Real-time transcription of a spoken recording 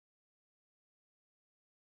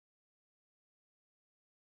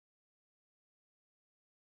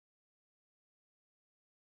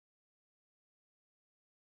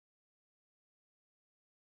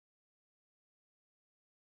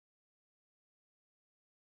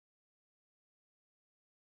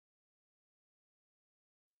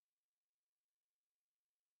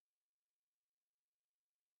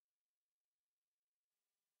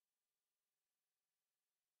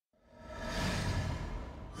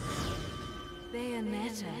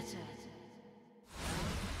Bayonetta.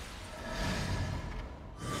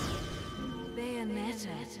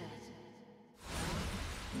 Bayonetta.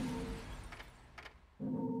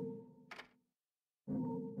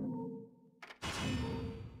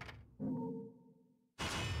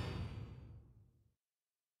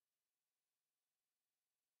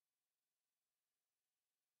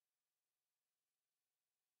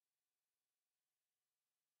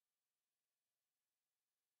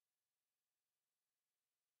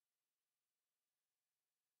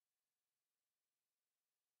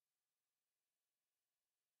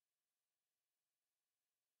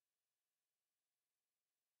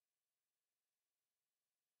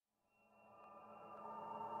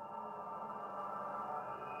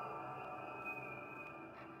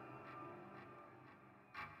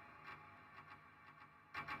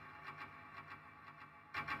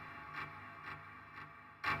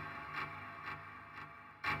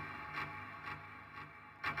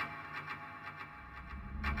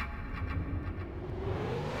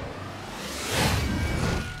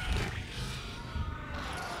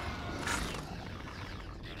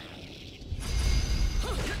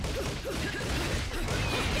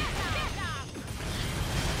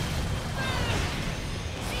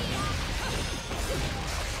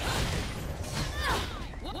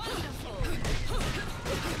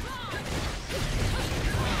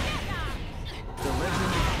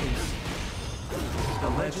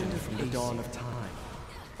 From the dawn of time.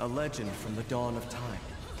 A legend from the dawn of time.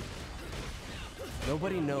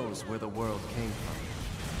 Nobody knows where the world came from.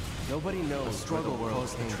 Nobody knows a struggle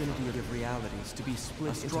caused the trinity of realities to be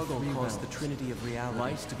split into three realms. Caused the trinity of realities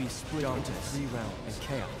light to be split into three realms and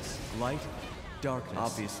chaos. Light, darkness.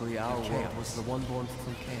 Obviously our world was the one born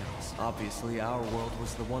from chaos. Obviously our world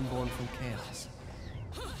was the one born from chaos.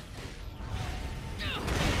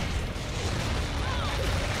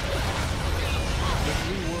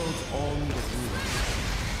 All needed rulers.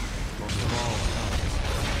 Most of all,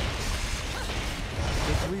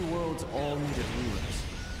 the three worlds all needed rulers,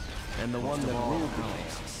 and the one that ruled the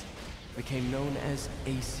chaos became known as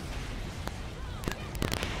Aesir.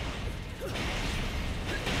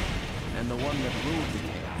 And the one that ruled the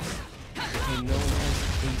chaos became known as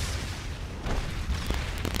Aesir.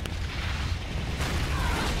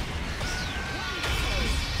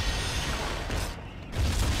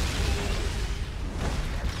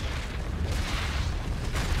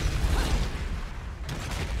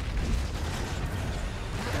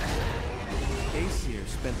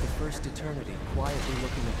 Spent the first eternity quietly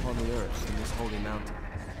looking upon the earth from this holy mountain.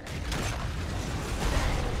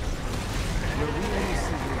 Where we only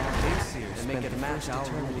see reality, Aesir and make it match our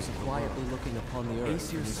rules of quietly looking upon the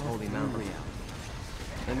earth from this holy mountain.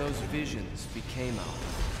 And those visions became ours.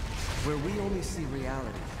 Where we only see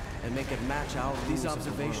reality and make it match our rules. These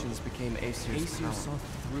observations became Aesir's power. Saw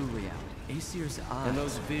through reality. Aesir's eyes and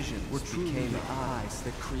those visions were truly the eyes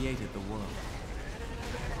that created the world.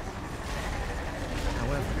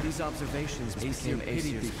 However, these observations became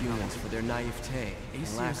Aesir's humans for their naivete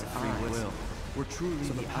and lack of free will. Were truly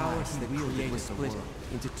so the powers that wielded was split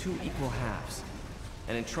into two equal halves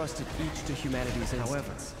and entrusted each to humanity's instincts.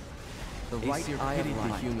 However, the right eye of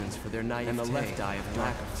light humans for their naivete and the left eye of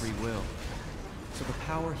lack of free will. So the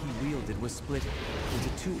power he wielded was split into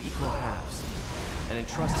two equal halves and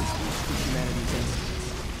entrusted each to humanity's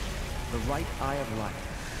instincts. The right eye of light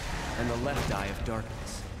and the left eye of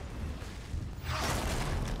darkness.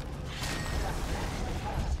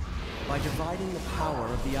 By dividing the power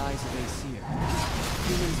of the eyes of Aesir,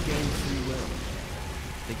 humans gained free will.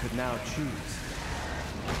 They could now choose.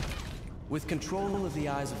 With control of the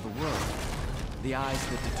eyes of the world, the eyes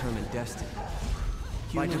that determine destiny.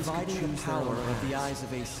 By dividing the power of the eyes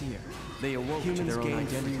of Aesir, they awoke to their own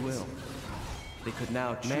identity. Free will. They could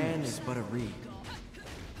now choose. Man is but a reed.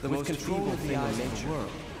 The most control of the eyes of the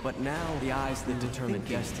world, but now the eyes that determine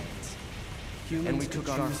destiny. And we took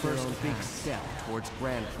our first big step towards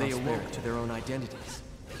grand prosperity. They awoke to their own identities.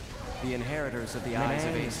 The inheritors of the eyes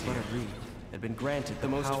of Aesir had been granted the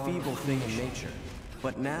most feeble thing in nature.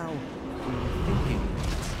 But now, we were thinking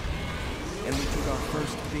things. And we took our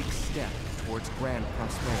first big step towards grand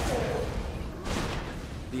prosperity.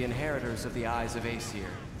 The inheritors of the eyes of Aesir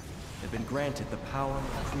had been granted the power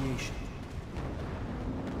of creation.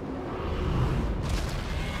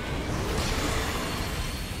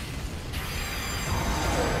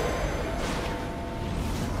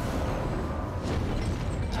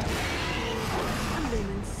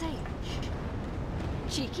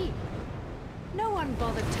 Cheeky. No one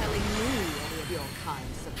bothered telling me any of your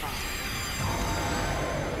kind survived.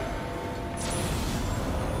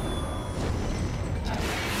 A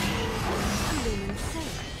lumen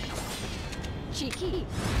sage. Cheeky.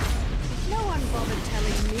 No one bothered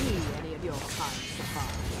telling me any of your kind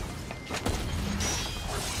survived.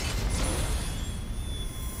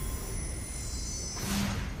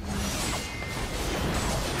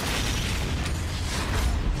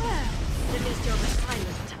 Well, at least you're the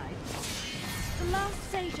silent type. The last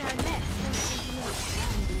sage I met spent 20 minutes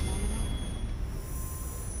rambling on and on.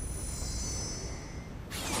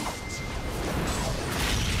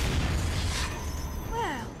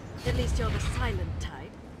 Well, at least you're the silent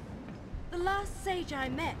type. The last sage I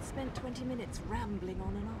met spent 20 minutes rambling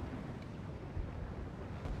on and on.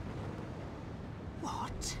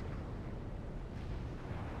 What?